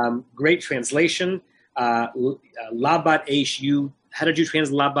 great translation. Labat Eish, how did you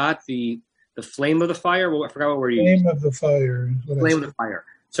translate Labat? The flame of the fire? Well, I forgot what word you used. Flame of the fire. Flame of the fire.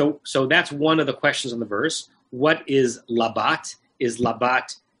 So that's one of the questions in the verse. What is Labat? Is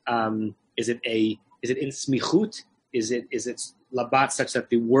Labat, is it in smichut? Is it Labat such that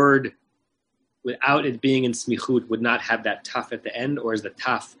the word, without it being in smichut, would not have that taf at the end, or is the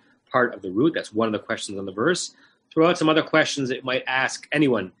taf part of the root? That's one of the questions on the verse. Throw out some other questions that might ask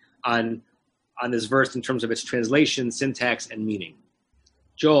anyone on this verse in terms of its translation, syntax, and meaning.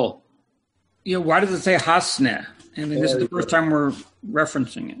 Joel. Yeah, why does it say hasne? I mean, this is the first time we're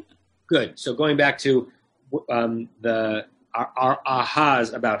referencing it. Good. So going back to our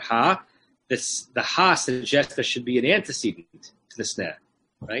ahas about ha, the ha suggests there should be an antecedent to the sneh,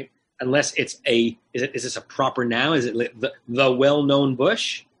 right? Unless it's is this a proper noun? Is it the well-known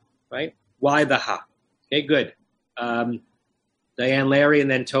bush, right? Why the ha? Okay, good. Diane, Larry, and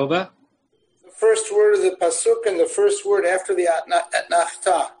then Tova. The first word of the pasuk and the first word after the et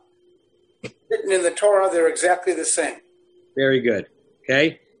nachta. Written in the Torah, they're exactly the same. Very good.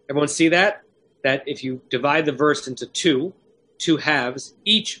 Okay, everyone see that? That if you divide the verse into two halves,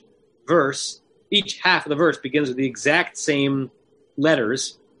 each half of the verse begins with the exact same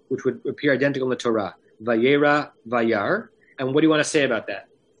letters, which would appear identical in the Torah. Vayera, Vayar. And what do you want to say about that?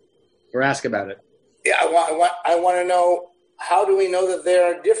 Or ask about it? Yeah, I want to know, how do we know that they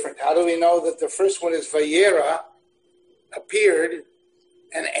are different? How do we know that the first one is Vayera, appeared,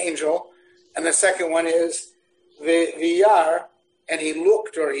 an angel, and the second one is Vayar, and he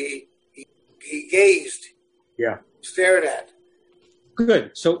looked, or he gazed. stared at.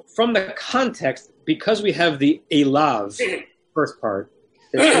 Good. So from the context, because we have the elav first part,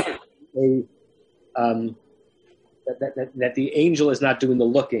 that the angel is not doing the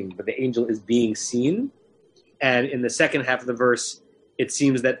looking, but the angel is being seen. And in the second half of the verse, it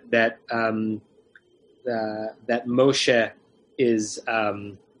seems that Moshe is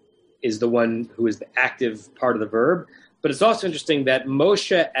the one who is the active part of the verb. But it's also interesting that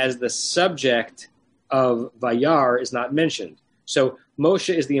Moshe as the subject of Vayar is not mentioned. So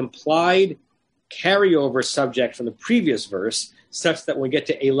Moshe is the implied carryover subject from the previous verse, such that when we get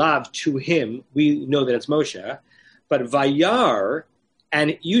to Elav, to him, we know that it's Moshe. But Vayar,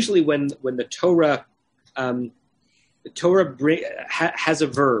 and usually when the Torah has a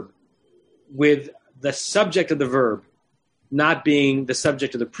verb with the subject of the verb not being the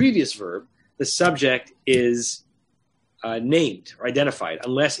subject of the previous verb, the subject is named or identified,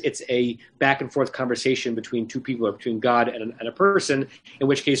 unless it's a back and forth conversation between two people or between God and a person, in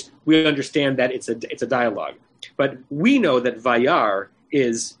which case we understand that it's a dialogue. But we know that Vayar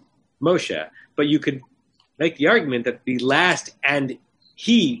is Moshe, but you could make the argument that the last and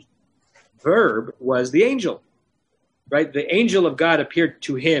he verb was the angel, right? The angel of God appeared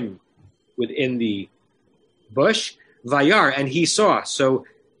to him within the bush, Vayar, and he saw. So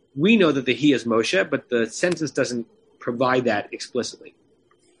we know that the he is Moshe, but the sentence doesn't provide that explicitly.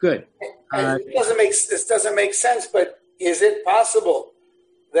 Good. This doesn't make sense, but is it possible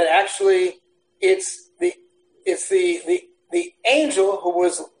that actually it's the angel who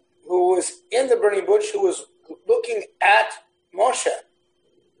was in the burning bush who was looking at Moshe?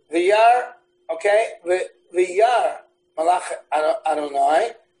 V'yar, okay, v'yar Malach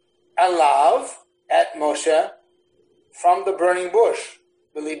Adonai alav at Moshe from the burning bush.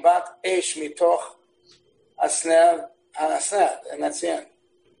 V'libat esh mitoch asner, and that's the end.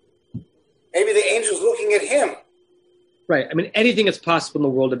 Maybe the angel's looking at him. Right. I mean, anything is possible in the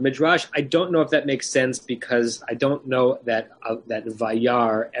world of Midrash. I don't know if that makes sense because I don't know that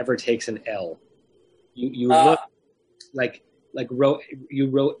Vayar ever takes an L. You look like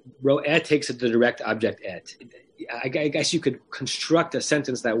ro'et takes it the direct object et. I guess you could construct a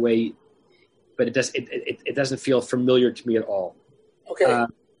sentence that way, but it doesn't feel familiar to me at all. Okay.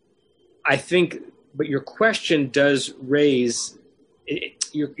 I think, but your question does raise.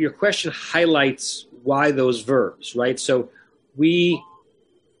 Your question highlights why those verbs, right? So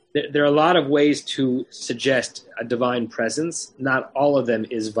there are a lot of ways to suggest a divine presence. Not all of them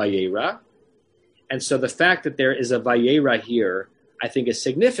is Vayera. And so the fact that there is a Vayera here, I think, is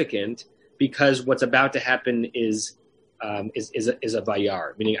significant because what's about to happen is a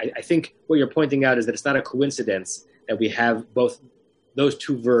Vayar. Meaning, I think what you're pointing out is that it's not a coincidence that we have both those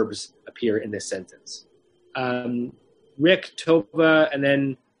two verbs appear in this sentence. Rick, Tova, and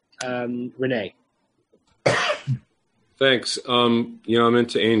then Renee. Thanks. I'm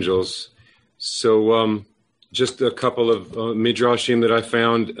into angels. So just a couple of midrashim that I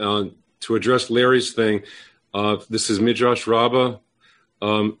found to address Larry's thing. This is Midrash Rabbah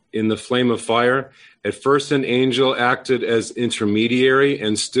in the flame of fire. At first, an angel acted as intermediary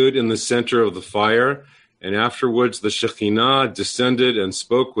and stood in the center of the fire. And afterwards, the Shekhinah descended and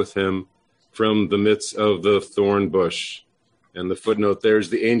spoke with him from the midst of the thorn bush. And the footnote there is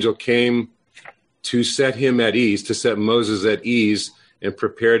the angel came to set him at ease, to set Moses at ease, and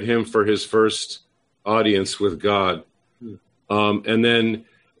prepared him for his first audience with God. And then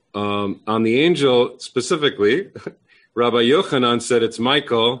on the angel specifically, Rabbi Yochanan said it's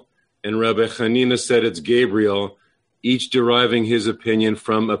Michael, and Rabbi Hanina said it's Gabriel, each deriving his opinion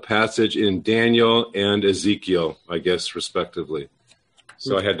from a passage in Daniel and Ezekiel, I guess, respectively.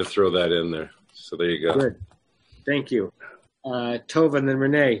 So I had to throw that in there. So there you go. Good. Thank you. Tova and then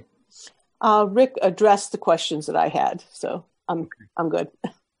Renee. Rick addressed the questions that I had, so I'm good.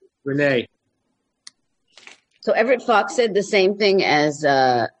 Renee. So Everett Fox said the same thing as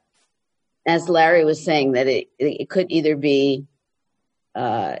Larry was saying, that it could either be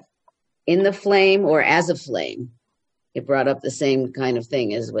in the flame or as a flame. It brought up the same kind of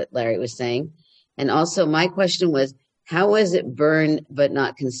thing as what Larry was saying. And also my question was, how was it burned but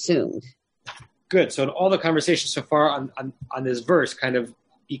not consumed? Good. So in all the conversations so far on this verse, kind of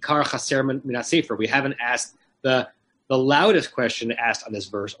Ikar Chaser Min HaSefer, we haven't asked the loudest question asked on this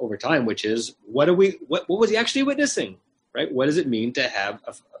verse over time, which is, what was he actually witnessing? Right? What does it mean to have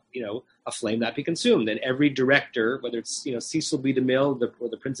a flame not be consumed? And every director, whether it's Cecil B. DeMille or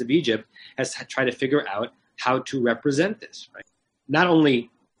the Prince of Egypt, has tried to figure out how to represent this. Right? Not only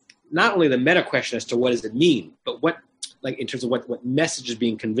the meta question as to what does it mean, but what, like in terms of what message is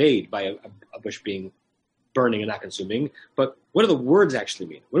being conveyed by a bush being burning and not consuming, but what do the words actually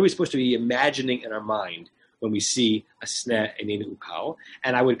mean? What are we supposed to be imagining in our mind when we see a sneh einin ukal.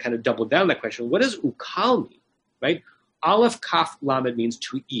 And I would kind of double down that question. What does ukal mean, right? Aleph kaf lamed means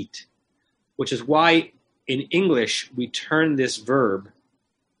to eat, which is why in English we turn this verb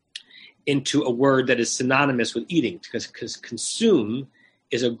into a word that is synonymous with eating, because consume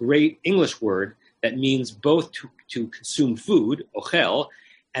is a great English word that means both to consume food, ochel,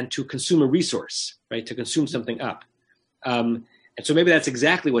 and to consume a resource, right? To consume something up. And so maybe that's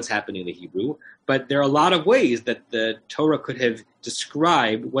exactly what's happening in the Hebrew, but there are a lot of ways that the Torah could have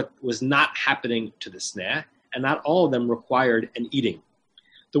described what was not happening to the sneh, and not all of them required an eating.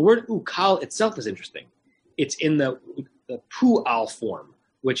 The word ukal itself is interesting. It's in the pu'al form,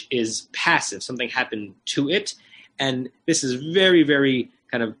 which is passive. Something happened to it. And this is very, very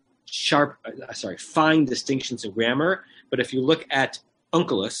kind of fine distinctions in grammar. But if you look at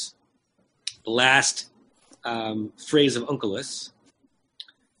Onkelos, the last phrase of Onkelos,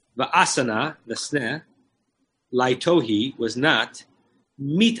 va'asana, the sneh, laitohi, was not,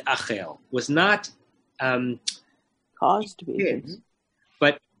 mitachel, was not caused to be. Kids,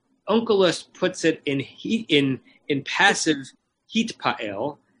 but Onkelos puts it in passive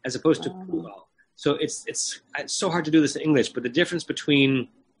hitpa'el as opposed to pu'al. So it's so hard to do this in English, but the difference between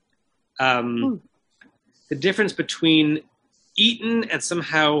eaten and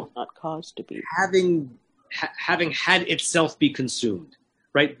somehow not caused to be having had itself be consumed,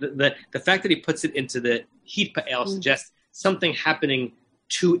 right? The fact that he puts it into the hitpa'el suggests something happening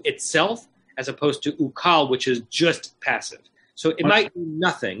to itself as opposed to ukal, which is just passive. So it might mean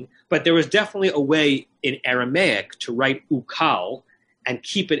nothing, but there was definitely a way in Aramaic to write ukal and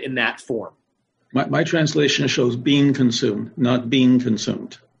keep it in that form. My translation shows being consumed, not being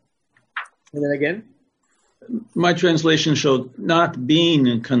consumed. And then again? My translation showed not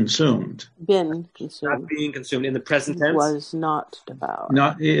being consumed. Been consumed. Not being consumed in the present tense? Was not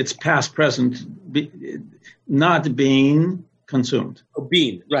devoured. It's past present, not being consumed. Oh,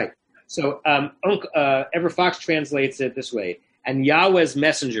 being, right. So Ever Fox translates it this way. And Yahweh's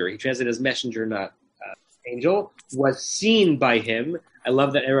messenger, he translated as messenger, not angel, was seen by him. I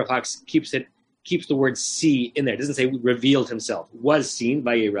love that Ever Fox keeps the word see in there. It doesn't say revealed himself. Was seen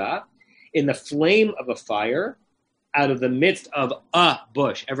by Yerah in the flame of a fire out of the midst of a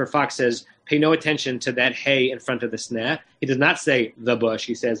bush. Ever Fox says, pay no attention to that hay in front of the sneh. He does not say the bush.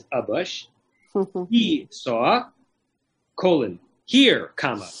 He says a bush. He saw, here,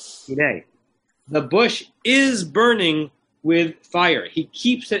 comma, the bush is burning with fire. He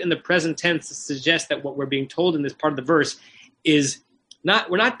keeps it in the present tense to suggest that what we're being told in this part of the verse is it's not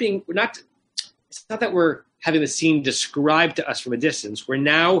that we're having the scene described to us from a distance. We're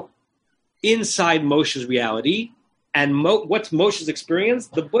now inside Moshe's reality. And what's Moshe's experience?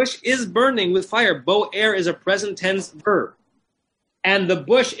 The bush is burning with fire. Bo'er is a present tense verb. And the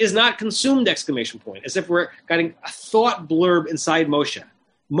bush is not consumed, ! As if we're getting a thought blurb inside Moshe.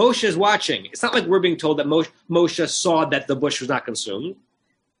 Moshe is watching. It's not like we're being told that Moshe saw that the bush was not consumed.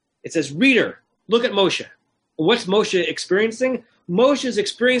 It says, reader, look at Moshe. What's Moshe experiencing? Moshe is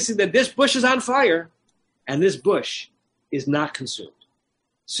experiencing that this bush is on fire and this bush is not consumed.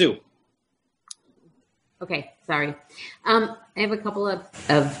 Sue. Okay, sorry. I have a couple of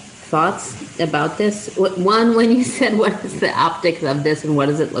thoughts about this. One, when you said what is the optics of this and what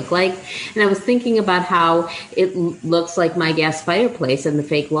does it look like? And I was thinking about how it looks like my gas fireplace and the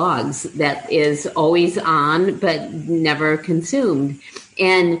fake logs that is always on but never consumed.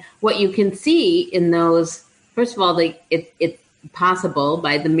 And what you can see in those, first of all, it's possible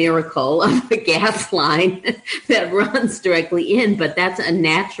by the miracle of a gas line that runs directly in, but that's a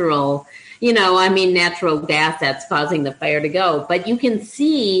natural natural gas that's causing the fire to go. But you can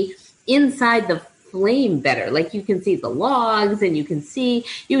see inside the flame better. Like you can see the logs and you can see,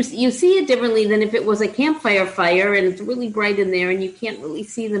 you see it differently than if it was a campfire fire and it's really bright in there and you can't really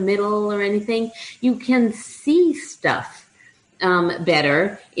see the middle or anything. You can see stuff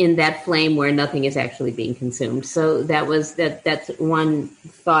better in that flame where nothing is actually being consumed. So that's one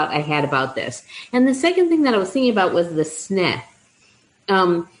thought I had about this. And the second thing that I was thinking about was the sneh.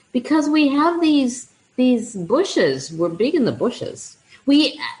 Because we have these bushes, we're big in the bushes.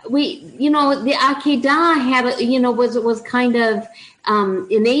 We the Akedah had was kind of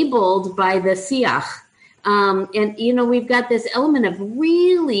enabled by the Siach, and we've got this element of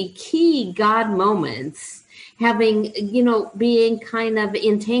really key God moments having being kind of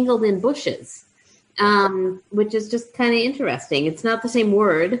entangled in bushes, which is just kind of interesting. It's not the same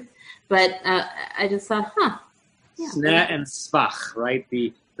word, but I just thought, yeah. Sneh and svach, right?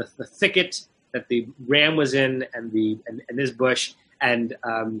 The thicket that the ram was in, and this bush, and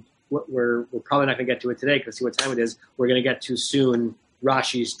we're probably not going to get to it today because see what time it is. We're going to get to soon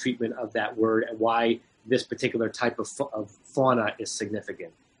Rashi's treatment of that word and why this particular type of fauna is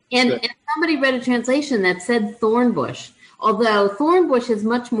significant. And somebody read a translation that said thorn bush, although thorn bush is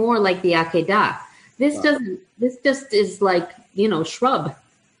much more like the Akedah. This doesn't. This just is like, shrub.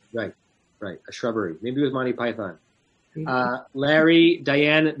 Right, a shrubbery. Maybe with Monty Python. Larry,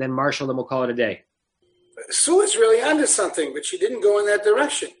 Diane, then Marshall, then we'll call it a day. Sue is really onto something, but she didn't go in that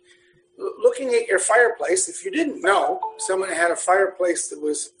direction. Looking at your fireplace, if you didn't know, someone had a fireplace that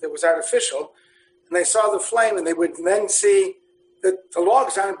was artificial, and they saw the flame, and they would then see that the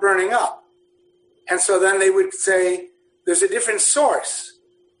logs aren't burning up. And so then they would say, there's a different source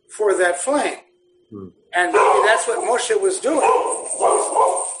for that flame. And that's what Moshe was doing.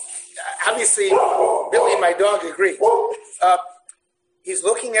 Obviously, Billy, my dog, agree. He's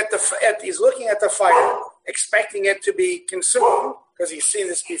looking at the fire, expecting it to be consumed, because he's seen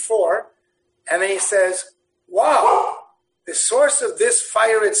this before. And then he says, wow, the source of this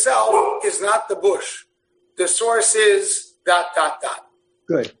fire itself is not the bush. The source is ...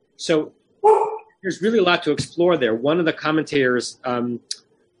 Good. So there's really a lot to explore there. One of the commentators on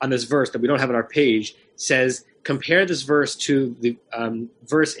this verse that we don't have on our page says, compare this verse to the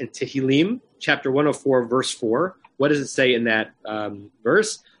verse in Tehillim, chapter 104, verse 4. What does it say in that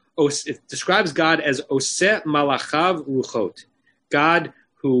verse? It describes God as Oseh Malachav Ruchot, God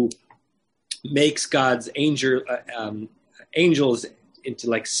who makes God's angels into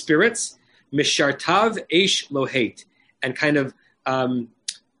like spirits, Mishartav Eish Lohet, and kind of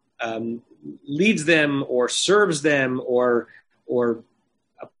leads them or serves them or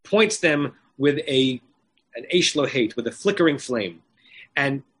appoints them with an Eish Lohet, with a flickering flame.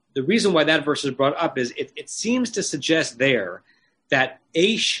 And the reason why that verse is brought up is it seems to suggest there that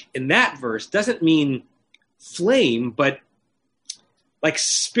Eish in that verse doesn't mean flame, but like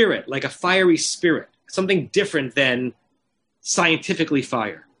spirit, like a fiery spirit, something different than scientifically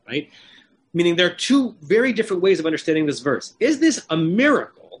fire, right? Meaning there are two very different ways of understanding this verse. Is this a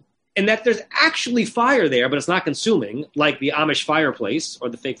miracle in that there's actually fire there, but it's not consuming, like the Amish fireplace or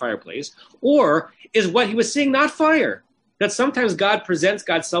the fake fireplace? Or is what he was seeing not fire? That sometimes God presents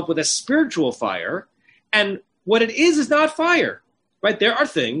God's self with a spiritual fire, and what it is not fire, right? There are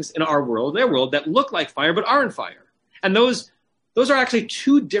things in our world, their world, that look like fire but aren't fire. And those are actually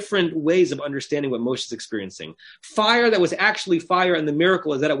two different ways of understanding what Moshe is experiencing. Fire that was actually fire, and the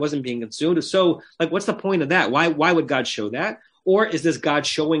miracle is that it wasn't being consumed. So, what's the point of that? Why would God show that? Or is this God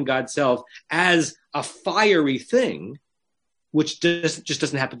showing God's self as a fiery thing, which just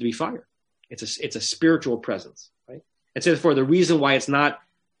doesn't happen to be fire? It's a spiritual presence, right? And so, therefore, the reason why it's not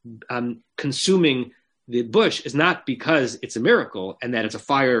consuming the bush is not because it's a miracle and that it's a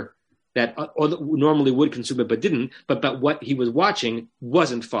fire that normally would consume it but didn't, but what he was watching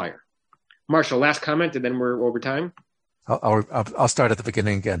wasn't fire. Marshall, last comment, and then we're over time. I'll start at the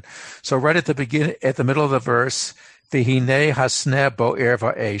beginning again. So right at the middle of the verse, V'hinei hasneh bo'er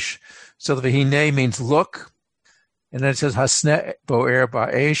va'esh. So the V'hinei means look, and then it says hasneh bo'er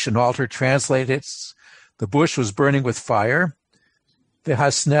va'esh, and Alter translates the bush was burning with fire.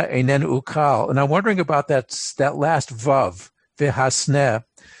 V'hasneh einen ukal. And I'm wondering about that last vav, v'hasneh.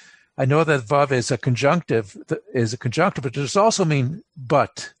 I know that vav is a conjunctive, but does also mean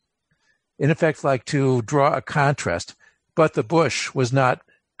but. In effect, like to draw a contrast. But the bush was not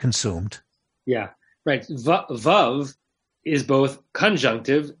consumed. Yeah, right. Vav is both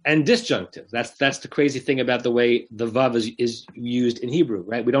conjunctive and disjunctive. That's the crazy thing about the way the vav is used in Hebrew,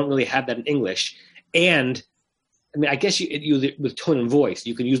 right? We don't really have that in English. And I mean, I guess you with tone and voice,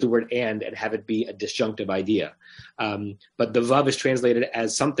 you can use the word and have it be a disjunctive idea. But the vav is translated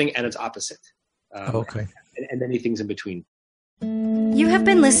as something and its opposite. Okay. And many things in between. You have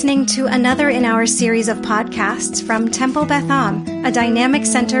been listening to another in our series of podcasts from Temple Beth Am, a dynamic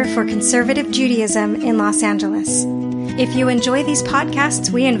center for conservative Judaism in Los Angeles. If you enjoy these podcasts,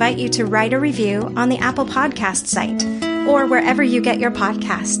 we invite you to write a review on the Apple Podcast site or wherever you get your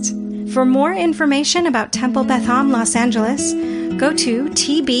podcasts. For more information about Temple Beth Am Los Angeles, go to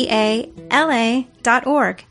tbala.org.